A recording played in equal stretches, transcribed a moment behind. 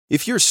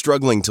If you're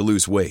struggling to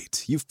lose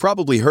weight, you've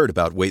probably heard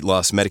about weight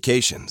loss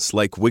medications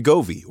like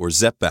Wegovy or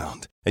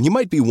Zepbound, and you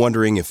might be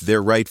wondering if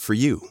they're right for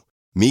you.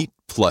 Meet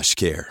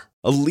PlushCare,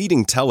 a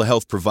leading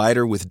telehealth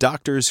provider with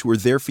doctors who are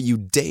there for you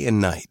day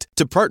and night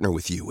to partner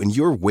with you in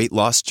your weight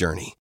loss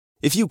journey.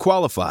 If you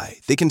qualify,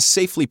 they can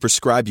safely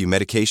prescribe you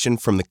medication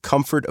from the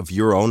comfort of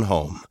your own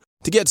home.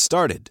 To get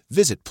started,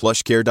 visit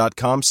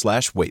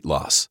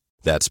plushcare.com/weightloss.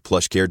 That's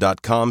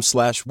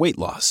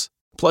plushcare.com/weightloss.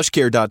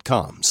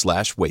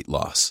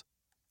 plushcare.com/weightloss.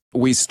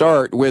 We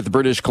start with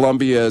British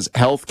Columbia's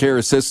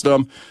healthcare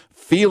system,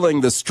 feeling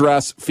the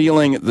stress,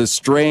 feeling the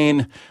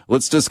strain.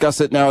 Let's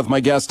discuss it now with my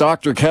guest,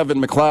 Dr. Kevin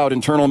McLeod,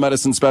 internal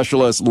medicine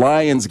specialist,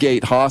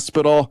 Lionsgate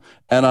Hospital,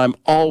 and I'm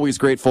always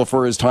grateful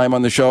for his time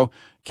on the show.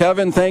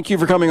 Kevin, thank you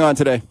for coming on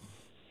today.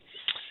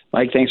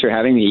 Mike, thanks for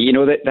having me. You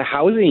know, the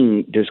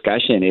housing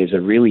discussion is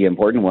a really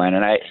important one,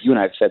 and you and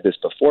I have said this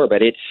before,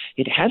 but it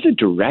has a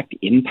direct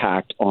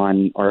impact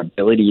on our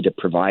ability to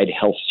provide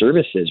health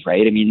services,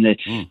 right? I mean,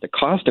 the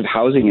cost of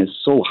housing is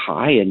so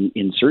high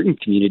in certain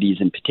communities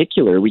in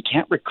particular, we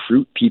can't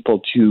recruit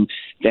people to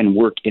then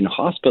work in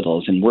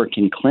hospitals and work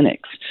in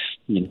clinics.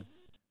 You know,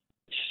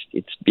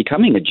 it's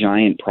becoming a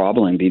giant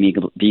problem,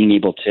 being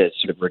able to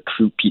sort of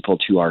recruit people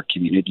to our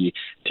community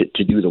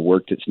to do the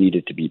work that's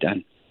needed to be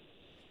done.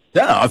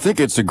 Yeah, I think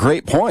it's a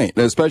great point,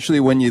 especially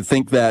when you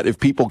think that if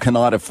people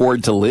cannot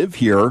afford to live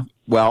here,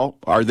 well,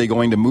 are they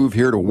going to move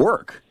here to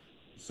work?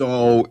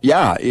 So,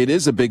 yeah, it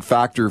is a big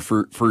factor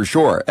for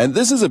sure. And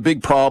this is a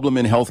big problem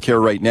in healthcare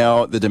right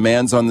now, the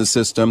demands on the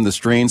system, the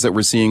strains that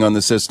we're seeing on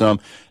the system.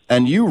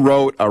 And you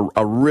wrote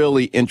a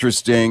really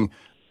interesting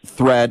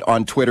thread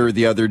on Twitter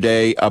the other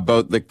day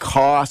about the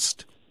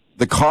cost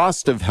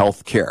of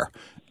healthcare.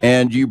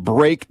 And you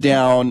break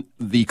down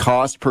the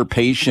cost per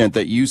patient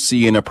that you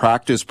see in a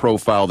practice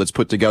profile that's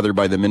put together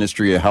by the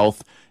Ministry of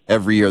Health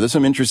every year. There's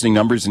some interesting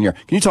numbers in here.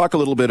 Can you talk a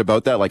little bit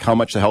about that, like how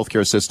much the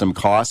healthcare system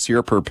costs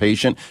here per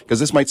patient?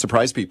 Because this might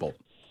surprise people.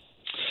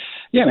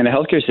 Yeah, I mean, the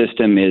healthcare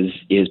system is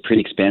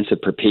pretty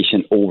expensive per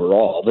patient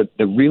overall. The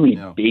really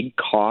big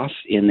costs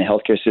in the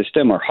healthcare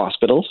system are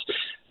hospitals.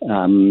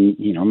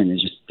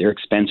 They're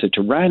expensive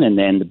to run, and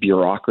then the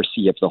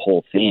bureaucracy of the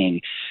whole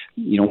thing.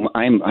 You know,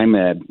 I'm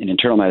an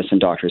internal medicine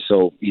doctor,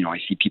 so, you know, I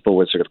see people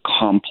with sort of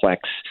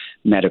complex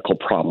medical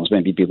problems,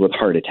 maybe people with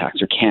heart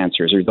attacks or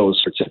cancers or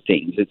those sorts of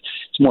things.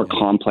 It's more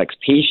complex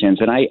patients,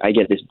 and I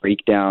get this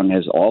breakdown,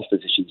 as all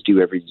physicians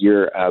do every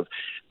year, of,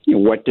 you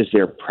know, what does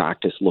their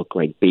practice look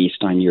like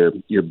based on your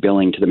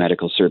billing to the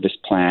medical service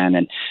plan,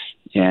 and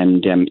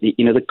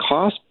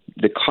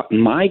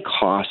my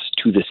cost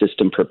to the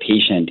system per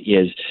patient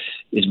is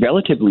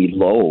relatively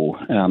low.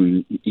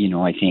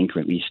 I think, or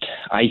at least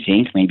I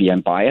think, maybe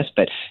I'm biased,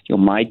 but, you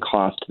know, my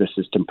cost to the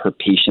system per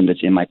patient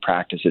that's in my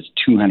practice is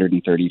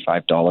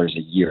 $235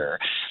 a year.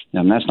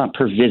 That's not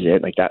per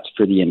visit, like that's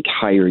for the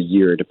entire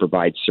year to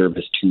provide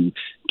service to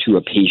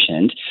a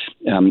patient.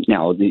 Some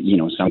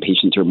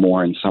patients are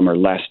more and some are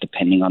less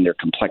depending on their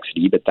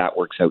complexity, but that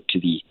works out to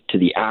the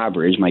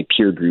average. My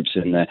peer group's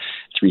in the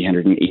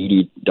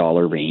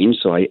 $380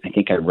 range, so I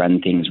think I run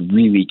things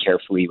really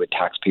carefully with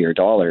taxpayer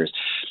dollars.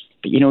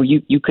 But, you know,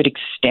 you could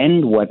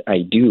extend what I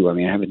do. I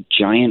mean, I have a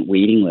giant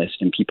waiting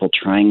list and people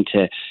trying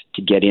to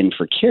get in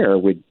for care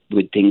with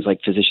things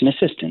like physician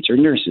assistants or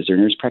nurses or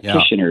nurse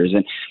practitioners.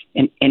 Yeah.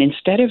 And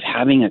instead of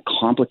having a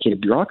complicated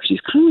bureaucracy,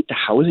 it's kind of like the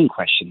housing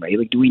question, right?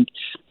 Like,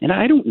 and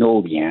I don't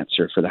know the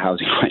answer for the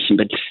housing question,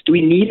 but do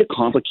we need a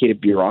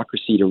complicated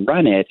bureaucracy to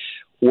run it?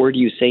 Or do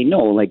you say, no,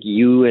 like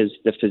you as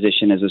the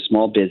physician, as a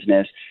small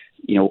business,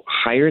 you know,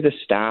 hire the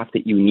staff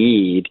that you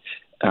need.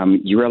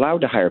 You're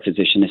allowed to hire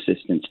physician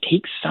assistants.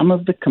 Take some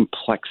of the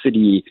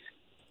complexity,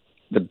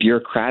 the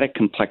bureaucratic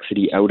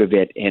complexity out of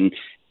it, and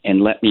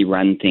let me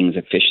run things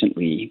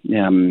efficiently.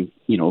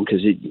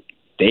 Because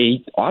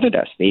they audit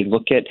us. They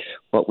look at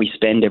what we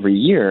spend every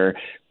year.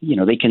 You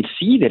know, they can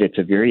see that it's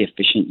a very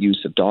efficient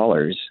use of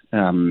dollars.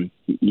 In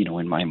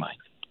my mind.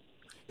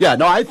 Yeah,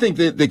 no, I think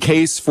that the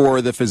case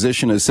for the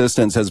physician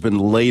assistants has been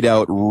laid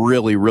out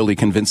really, really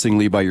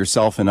convincingly by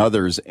yourself and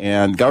others.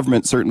 And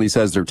government certainly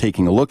says they're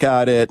taking a look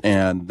at it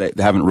and they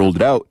haven't ruled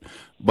it out.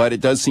 But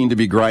it does seem to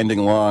be grinding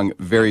along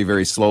very,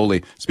 very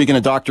slowly. Speaking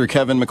of Dr.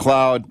 Kevin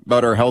McLeod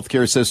about our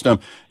healthcare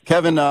system.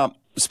 Kevin,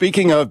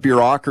 speaking of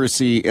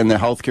bureaucracy in the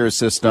healthcare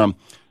system,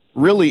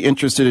 really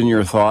interested in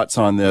your thoughts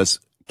on this.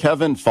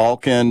 Kevin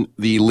Falcon,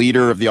 the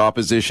leader of the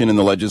opposition in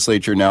the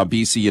legislature, now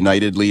BC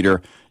United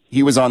leader,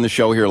 he was on the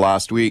show here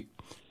last week.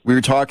 We were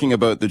talking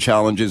about the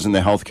challenges in the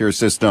healthcare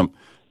system,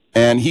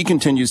 and he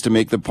continues to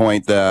make the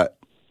point that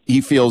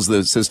he feels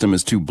the system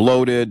is too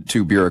bloated,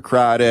 too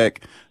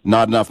bureaucratic,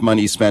 not enough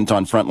money spent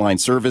on frontline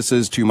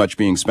services, too much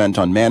being spent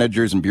on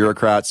managers and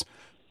bureaucrats.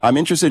 I'm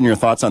interested in your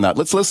thoughts on that.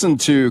 Let's listen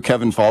to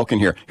Kevin Falcon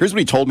here. Here's what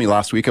he told me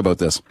last week about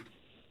this.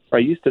 I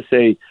used to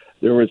say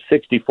there were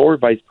 64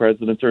 vice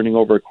presidents earning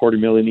over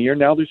 $250,000 a year.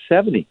 Now there's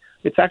 70.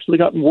 It's actually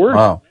gotten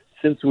worse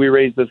since we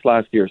raised this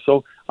last year.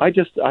 So I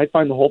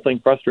find the whole thing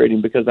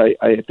frustrating because I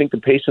think the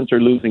patients are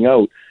losing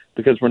out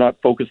because we're not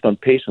focused on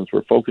patients.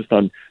 We're focused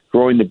on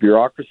growing the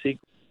bureaucracy.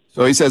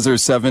 So he says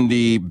there's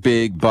 70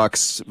 big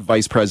bucks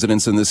vice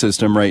presidents in the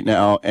system right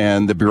now,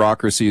 and the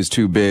bureaucracy is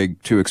too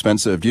big, too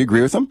expensive. Do you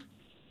agree with him?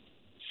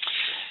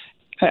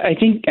 I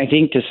think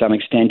to some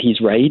extent he's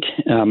right.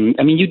 I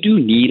mean, you do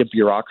need a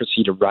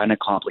bureaucracy to run a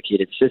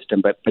complicated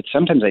system, but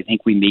sometimes I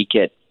think we make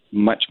it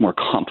much more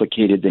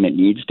complicated than it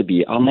needs to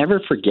be. I'll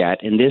never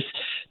forget, and this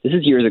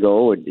is years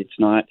ago. It's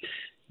not,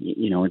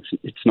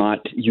 it's not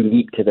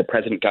unique to the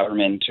present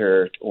government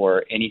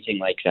or anything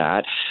like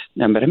that.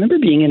 But I remember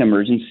being in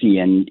emergency,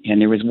 and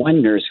there was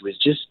one nurse who was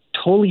just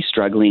totally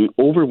struggling,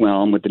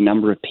 overwhelmed with the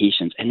number of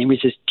patients, and there was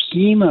this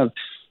team of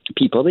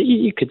people that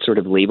you could sort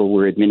of label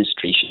were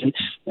administration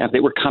that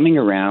were coming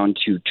around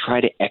to try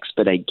to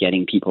expedite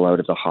getting people out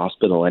of the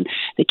hospital. And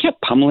they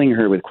kept pummeling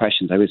her with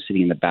questions. I was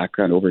sitting in the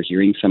background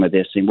overhearing some of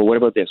this, saying, well, what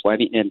about this? Why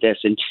haven't you done this?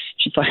 And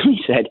she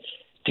finally said,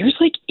 there's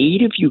like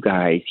 8 of you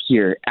guys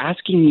here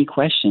asking me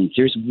questions.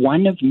 There's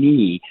one of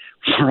me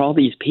for all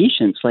these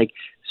patients. Like,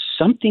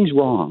 something's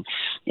wrong.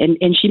 And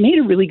she made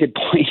a really good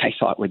point, I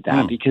thought, with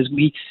that, because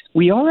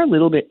we are a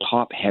little bit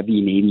top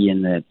heavy maybe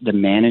in the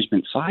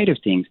management side of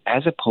things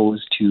as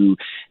opposed to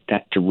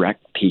that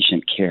direct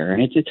patient care.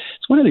 And it's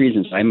one of the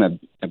reasons I'm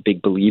a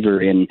big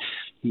believer in,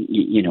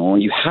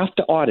 you have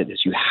to audit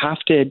this, you have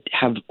to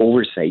have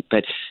oversight,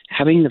 but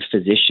having the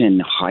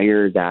physician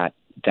hire that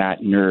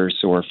nurse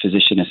or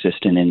physician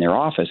assistant in their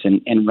office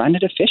and run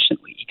it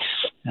efficiently.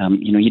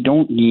 You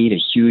don't need a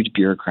huge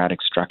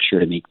bureaucratic structure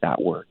to make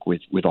that work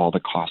with all the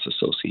costs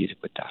associated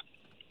with that.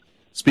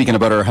 Speaking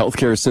about our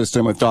healthcare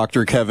system with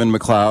Dr. Kevin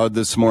MacLeod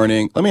this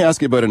morning, let me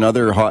ask you about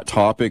another hot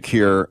topic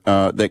here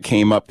that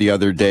came up the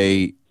other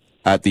day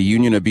at the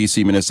Union of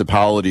BC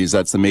Municipalities.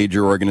 That's the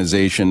major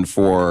organization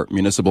for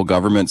municipal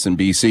governments in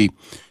BC.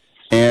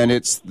 And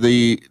it's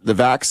the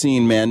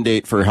vaccine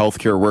mandate for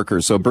healthcare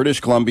workers. So British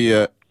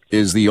Columbia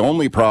is the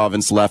only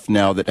province left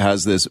now that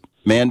has this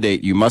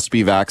mandate. You must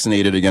be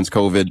vaccinated against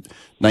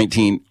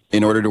COVID-19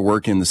 in order to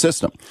work in the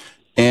system.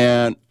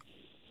 And,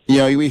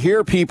 we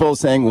hear people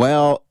saying,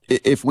 well,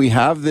 if we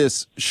have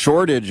this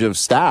shortage of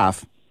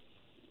staff,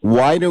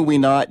 why do we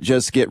not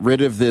just get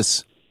rid of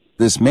this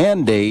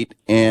mandate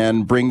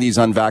and bring these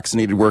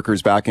unvaccinated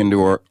workers back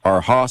into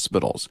our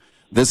hospitals?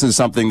 This is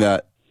something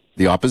that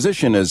the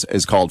opposition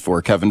is called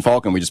for. Kevin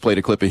Falcon, we just played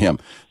a clip of him.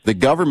 The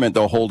government,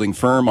 though, holding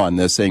firm on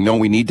this, saying, no,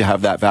 we need to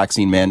have that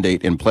vaccine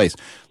mandate in place.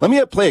 Let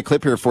me play a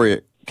clip here for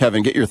you,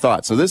 Kevin, get your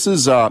thoughts. So this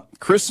is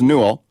Chris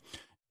Newell.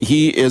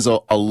 He is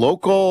a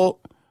local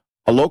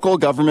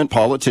government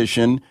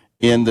politician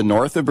in the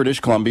north of British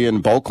Columbia,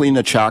 in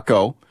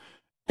Bulkley-Nechako.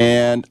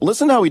 And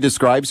listen how he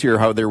describes here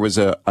how there was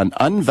an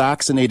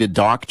unvaccinated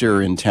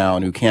doctor in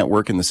town who can't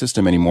work in the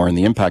system anymore and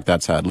the impact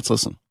that's had. Let's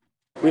listen.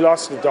 We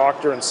lost a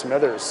doctor in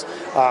Smithers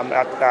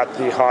at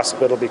the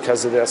hospital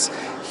because of this.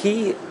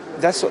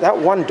 That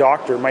one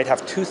doctor might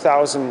have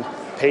 2,000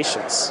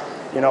 patients.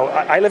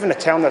 I live in a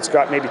town that's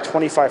got maybe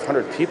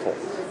 2,500 people.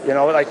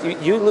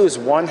 You lose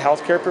one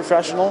healthcare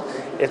professional,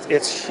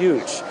 it's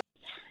huge.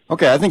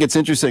 Okay, I think it's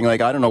interesting. I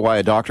don't know why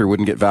a doctor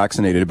wouldn't get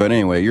vaccinated, but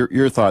anyway,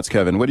 your thoughts,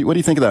 Kevin. What do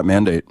you think of that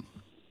mandate?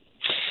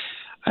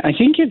 I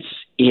think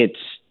it's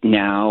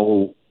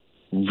now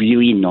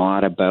really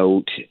not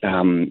about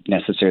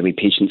necessarily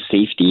patient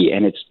safety,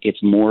 and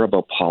it's more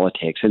about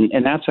politics,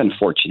 and that's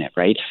unfortunate,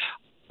 right?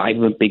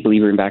 I'm a big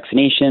believer in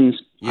vaccinations.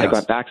 Yes. I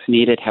got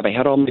vaccinated. Have I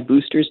had all my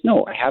boosters?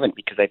 No, I haven't,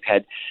 because I've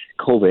had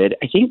COVID.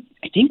 I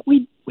think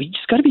we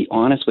just got to be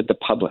honest with the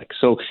public.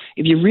 So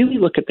if you really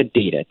look at the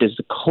data, does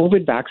the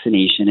COVID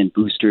vaccination and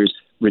boosters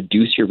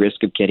reduce your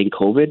risk of getting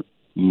COVID?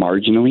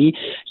 Marginally.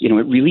 It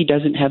really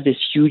doesn't have this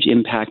huge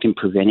impact in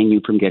preventing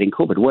you from getting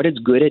COVID. What it's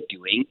good at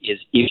doing is,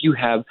 if you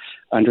have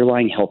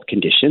underlying health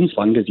conditions,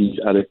 lung disease,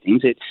 other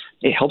things, it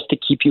helps to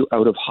keep you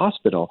out of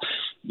hospital.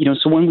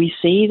 So when we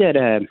say that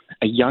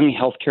a young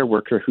healthcare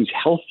worker who's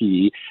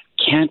healthy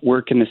can't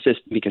work in the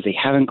system because they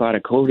haven't got a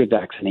COVID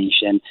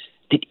vaccination,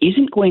 that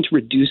isn't going to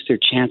reduce their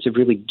chance of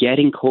really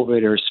getting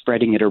COVID or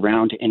spreading it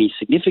around to any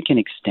significant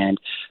extent.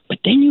 But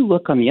then you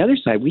look on the other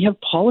side, we have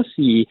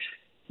policy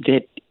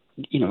that,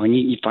 and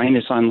you find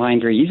this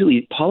online very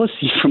easily,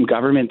 policy from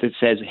government that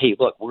says, hey,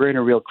 look, we're in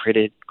a real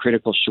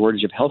critical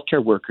shortage of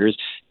healthcare workers.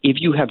 If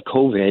you have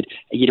COVID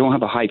and you don't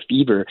have a high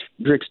fever,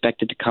 you're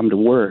expected to come to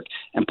work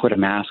and put a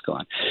mask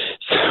on.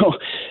 So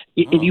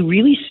if you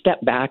really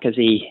step back as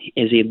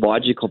a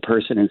logical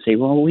person and say,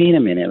 well, wait a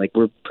minute,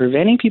 we're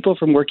preventing people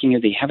from working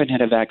if they haven't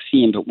had a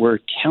vaccine, but we're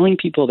telling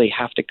people they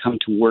have to come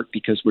to work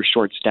because we're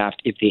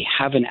short-staffed if they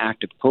have an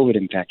active COVID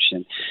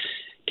infection.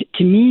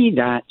 To me,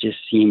 that just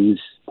seems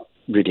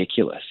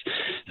ridiculous.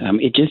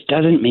 It just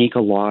doesn't make a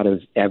lot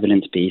of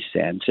evidence-based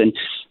sense. And,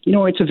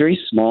 it's a very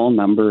small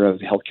number of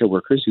healthcare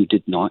workers who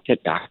did not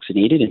get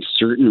vaccinated. In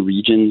certain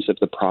regions of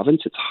the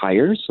province, it's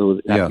higher.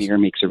 So that mayor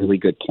makes a really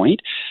good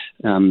point.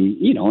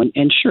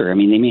 And sure,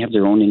 they may have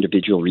their own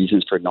individual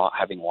reasons for not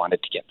having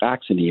wanted to get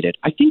vaccinated.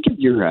 I think if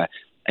you're a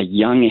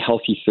young,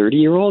 healthy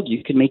 30-year-old,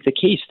 you can make the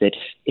case that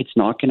it's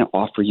not going to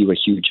offer you a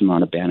huge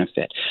amount of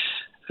benefit.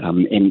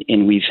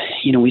 And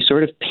we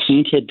sort of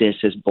painted this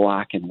as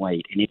black and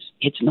white, and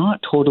it's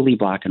not totally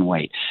black and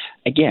white.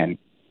 Again,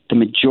 the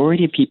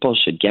majority of people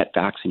should get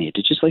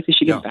vaccinated, just like they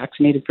should get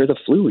vaccinated for the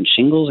flu and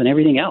shingles and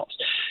everything else.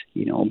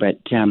 But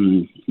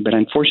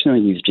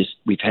unfortunately,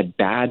 we've had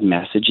bad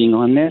messaging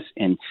on this,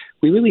 and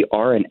we really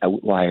are an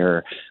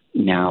outlier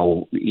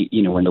now,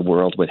 in the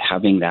world with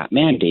having that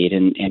mandate.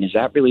 And is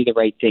that really the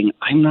right thing?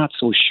 I'm not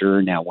so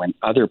sure now, when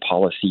other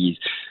policies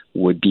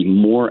would be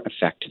more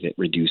effective at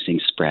reducing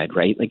spread,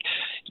 right? Like,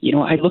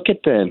 I look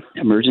at the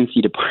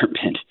emergency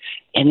department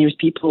and there's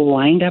people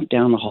lined up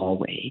down the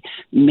hallway,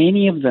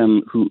 many of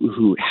them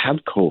who have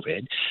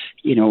COVID,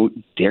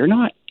 they're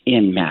not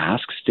in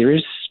masks.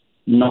 There's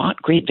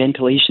not great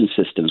ventilation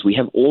systems. We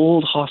have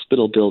old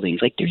hospital buildings.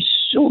 Like, there's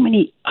so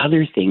many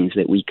other things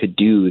that we could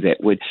do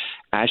that would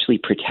actually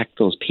protect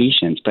those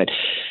patients. But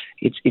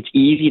it's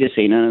easy to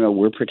say, no,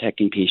 we're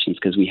protecting patients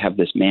because we have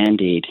this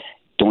mandate.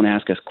 Don't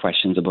ask us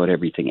questions about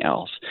everything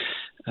else.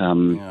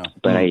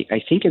 But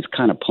I think it's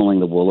kind of pulling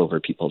the wool over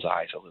people's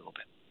eyes a little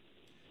bit.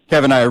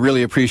 Kevin, I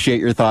really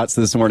appreciate your thoughts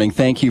this morning.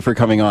 Thank you for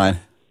coming on.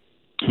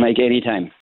 Mike, anytime.